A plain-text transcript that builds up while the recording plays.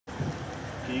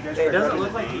you guys? It doesn't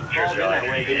look like he crawled in that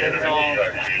way because it's all,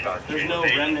 there's no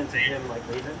remnants of him like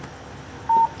leaving.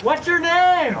 What's your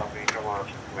name?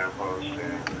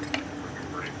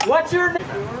 What's your name?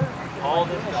 All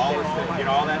this, get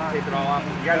all that, take it all off.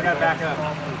 You guys got to back up.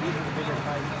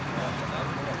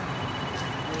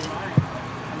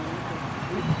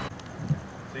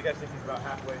 So you guys think he's about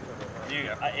halfway from it?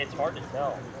 It's hard to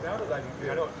tell. It sounded like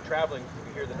I know it's traveling. You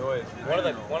can hear the noise. One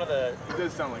of the. It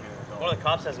does sound like an adult. One of the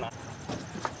cops has not.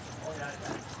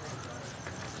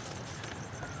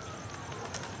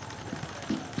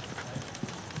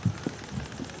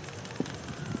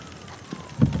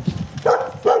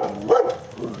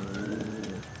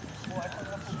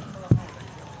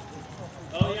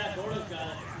 Oh yeah, Gordo's got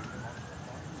it.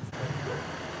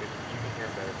 You can hear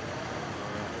him better.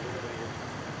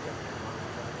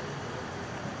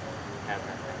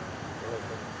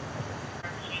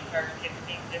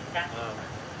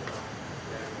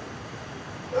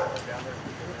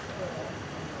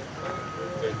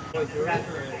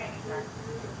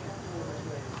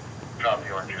 Copy,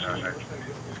 Juno Ave.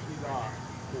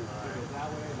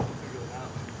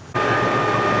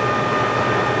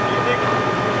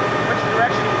 Which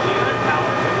direction is the unit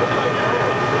power?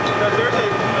 Because there's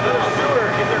another sewer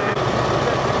in there.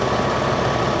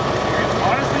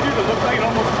 Honestly, dude, it looked like it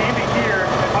almost came to here.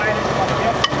 If I had to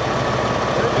guess,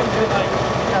 would have been like,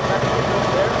 yeah, that goes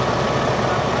there.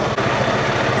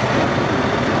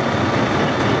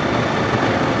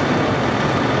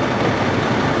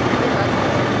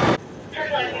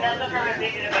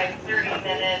 By 30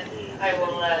 minutes, I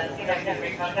will see if I can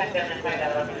recontact them and find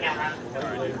out about the camera.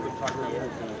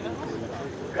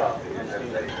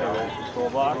 Full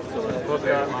box, so let's put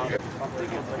that on.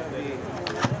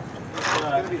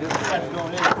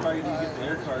 Going in, probably need to get the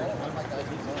air card.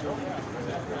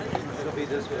 It'll be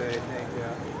this way, I think,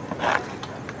 yeah.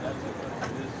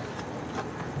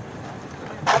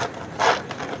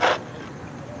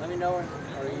 Let me know when,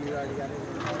 or you already got it?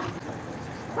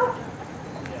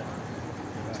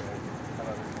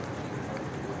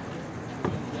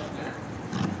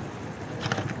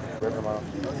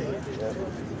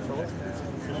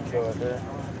 Go out there.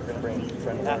 We're gonna bring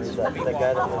friend that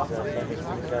guy that was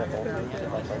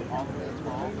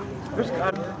There's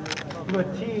got a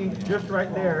T just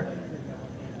right there,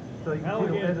 so you can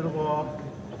see the edge of the wall.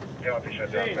 Copy,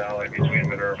 shut down valley between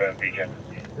Minerva and Beacon.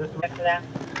 This way.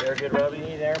 Very good, Robbie. You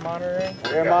need air monitoring?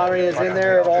 Air monitoring is in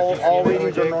there. All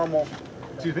readings are normal.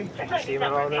 Excuse me? Did you see him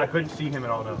at all now? I couldn't see him at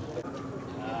all, no.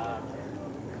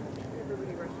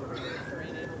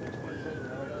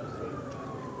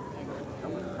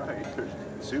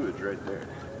 Sewage right there.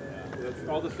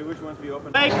 All the sewage wants to be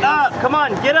open. Wake up! Come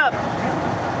on, get up!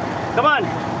 Come on!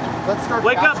 Let's start.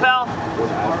 Wake up, pal! Come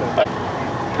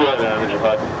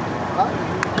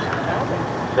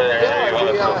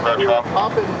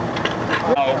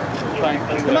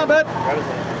on, bud.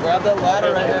 Grab that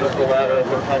ladder right there.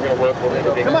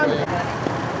 Come on.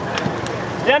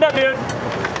 Stand up, dude!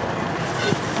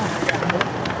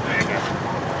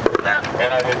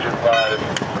 And I hit your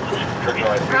 5.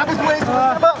 Grab his waist.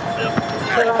 Come up.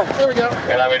 There we go.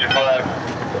 And I made your 5.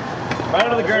 Right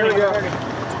under the gurney.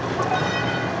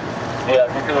 Yeah,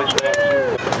 because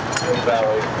it's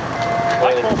valley. I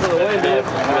pull for the wind, dude.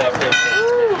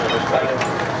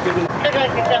 They're going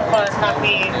to step close,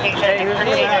 copy, patient,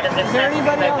 appreciated at this time. Is there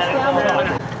anybody else down there?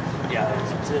 Yeah,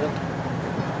 that's it.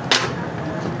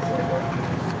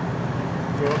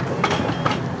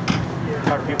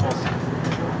 How are people?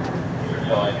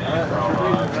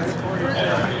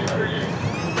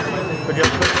 Could you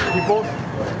put people?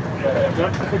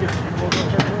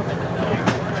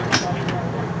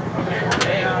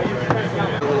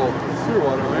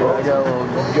 I got a little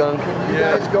gunk. You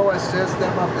guys go assist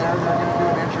them up there. They're going to do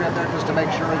an entry up there just to make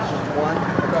sure it's just one.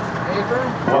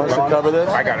 Want us to cover this?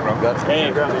 I got it, bro.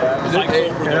 Hey,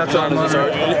 That's on the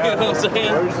sergeant. You know what I'm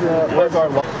saying? Where's our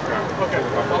Okay.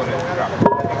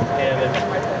 and then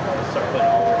start putting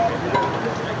all our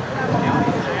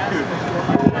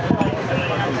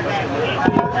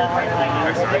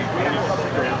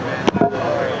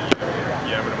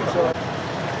Yeah, but it was...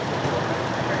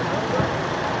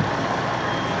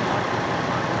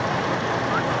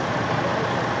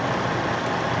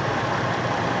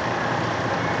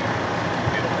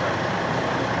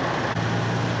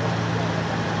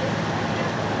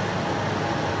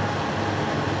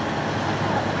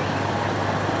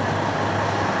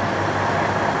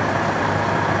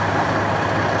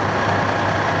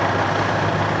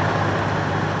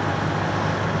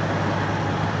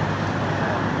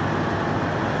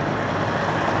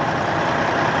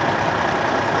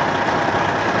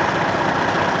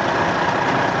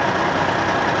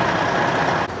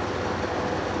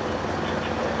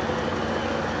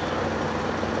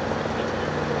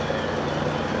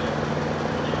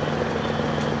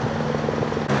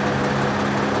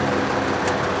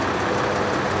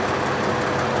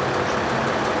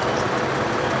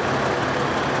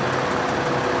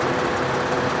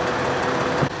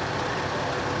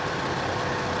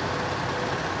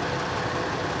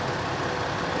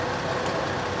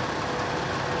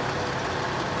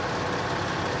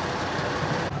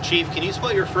 Chief, can you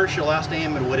spell your first, your last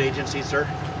name, and what agency, sir?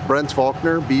 Brent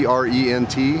Faulkner,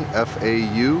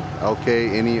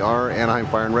 B-R-E-N-T-F-A-U-L-K-N-E-R, Anaheim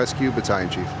Fire and Rescue, Battalion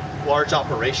Chief. Large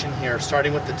operation here,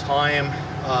 starting with the time.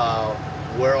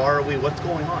 Where are we? What's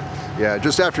going on? Yeah,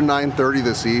 just after 9:30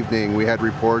 this evening, we had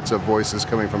reports of voices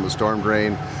coming from the storm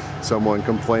drain, someone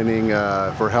complaining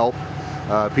for help.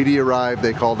 PD arrived,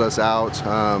 they called us out.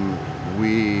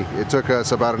 It took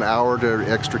us about an hour to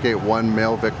extricate one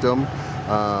male victim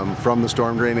from the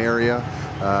storm drain area,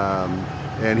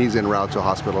 and he's en route to a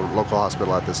hospital, local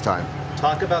hospital at this time.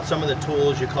 Talk about some of the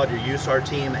tools. You called your USAR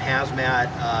team, hazmat,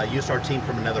 USAR team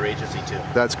from another agency too.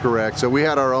 That's correct. So we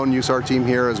had our own USAR team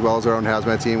here as well as our own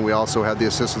hazmat team. We also had the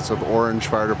assistance of Orange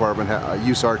Fire Department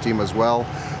USAR team as well.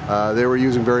 They were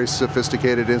using very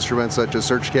sophisticated instruments such as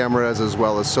search cameras as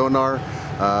well as sonar.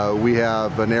 We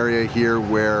have an area here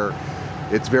where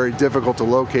it's very difficult to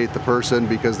locate the person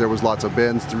because there was lots of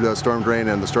bends through the storm drain,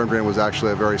 and the storm drain was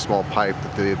actually a very small pipe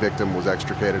that the victim was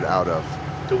extricated out of.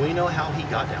 Do we know how he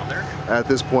got down there? At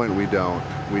this point, we don't.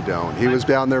 He was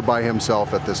down there by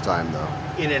himself at this time, though.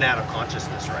 In and out of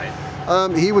consciousness, right?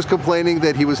 He was complaining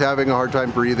that he was having a hard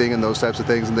time breathing and those types of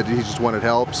things, and that he just wanted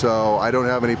help. So I don't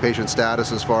have any patient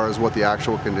status as far as what the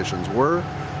actual conditions were,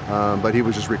 but he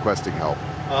was just requesting help.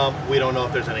 We don't know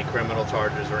if there's any criminal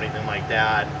charges or anything like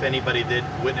that. If anybody did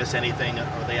witness anything,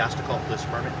 are they asked to call the police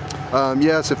department?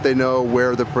 Yes, if they know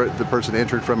where the person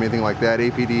entered from, anything like that.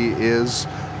 APD is,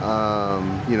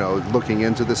 you know, looking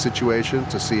into the situation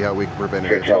to see how we can prevent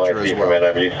it in the future as well. I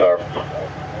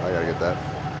gotta get that.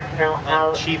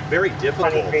 Chief, very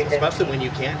difficult, especially when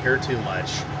you can't hear too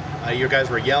much. Your guys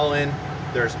were yelling.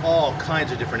 There's all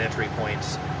kinds of different entry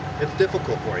points. It's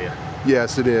difficult for you.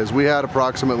 Yes, it is. We had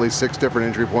approximately 6 different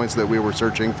entry points that we were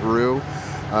searching through,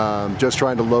 just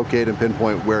trying to locate and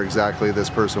pinpoint where exactly this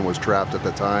person was trapped at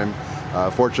the time.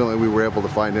 Fortunately, we were able to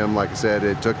find him. Like I said,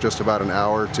 it took just about an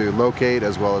hour to locate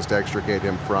as well as to extricate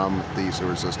him from the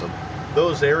sewer system.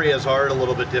 Those areas are a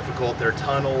little bit difficult. There are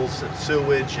tunnels and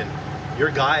sewage, and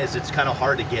your guys, it's kind of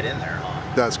hard to get in there, huh?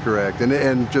 That's correct.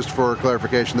 And just for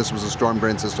clarification, this was a storm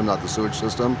drain system, not the sewage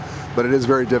system. But it is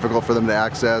very difficult for them to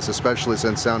access, especially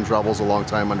since sound travels a long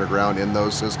time underground in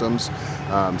those systems.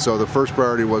 So the first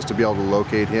priority was to be able to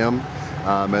locate him.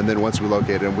 And then once we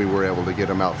located him, we were able to get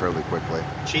him out fairly quickly.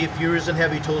 Chief, you're using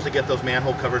heavy tools to get those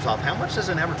manhole covers off. How much does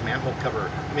an average manhole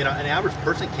cover? I mean, an average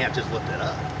person can't just lift it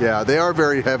up. Yeah, they are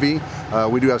very heavy.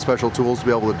 We do have special tools to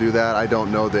be able to do that. I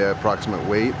don't know the approximate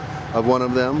weight of one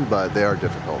of them, but they are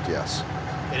difficult, yes.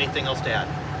 Anything else to add?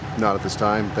 Not at this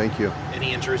time, thank you.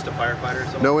 Any injuries to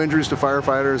firefighters? No injuries to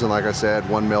firefighters, and like I said,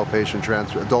 one male patient,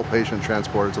 adult patient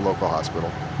transported to local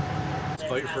hospital.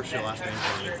 Spell your first and last name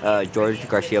for me. George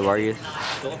Garcia Vargas.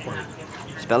 Spell it for me.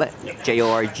 Spell it?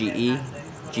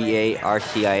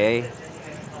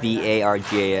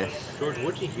 GeorgeGarcia-Vargas. George,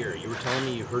 what'd you hear? You were telling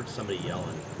me you heard somebody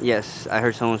yelling. Yes, I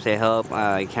heard someone say help.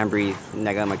 I can't breathe, and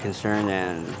I got my concern,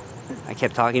 and I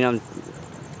kept talking to him,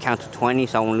 count to 20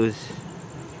 so I won't lose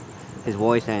his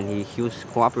voice, and he was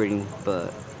cooperating,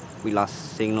 but we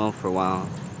lost signal for a while,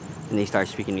 and they started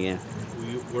speaking again.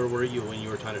 Where were you when you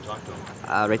were trying to talk to him?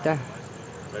 Right there.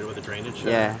 Right with the drainage?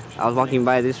 Yeah, I was walking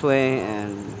by this way,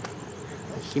 and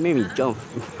he made me jump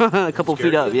a couple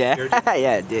feet up. Yeah,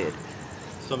 yeah, it did.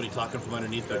 Somebody talking from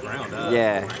underneath the ground.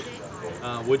 Yeah.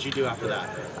 What'd you do after that?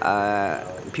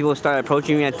 People started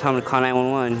approaching me. I told them to call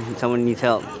 911. Someone needs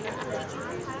help.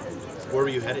 Where were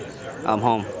you headed?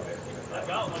 Home.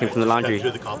 Came from the laundry.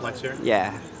 Through the complex here?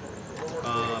 Yeah.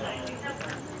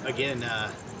 Again,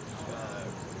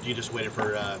 you just waited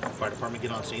for fire department to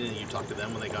get on scene and you talked to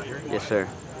them when they got here? Yes, sir.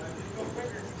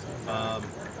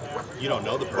 You don't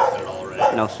know the person at all,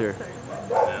 right? No, sir.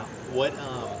 No. What?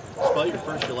 Spell your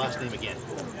first, your last name again.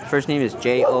 First name is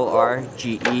Jorge.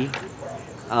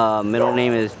 Middle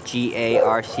name is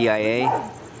Garcia,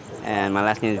 and my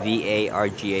last name is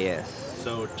Vargas.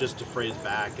 So just to phrase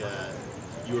back,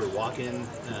 you were walking.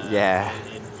 Yeah.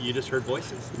 And you just heard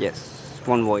voices. Yes,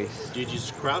 one voice. Did you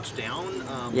crouch down?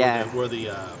 Yeah. Where the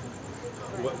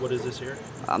what is this here?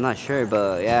 I'm not sure,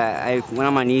 but yeah, I went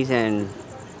on my knees and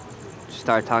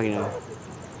started talking to him.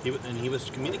 He was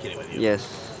communicating with you?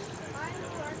 Yes.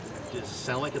 Does it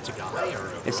sound like it's a guy? Or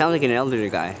it sounds like an elder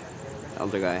guy.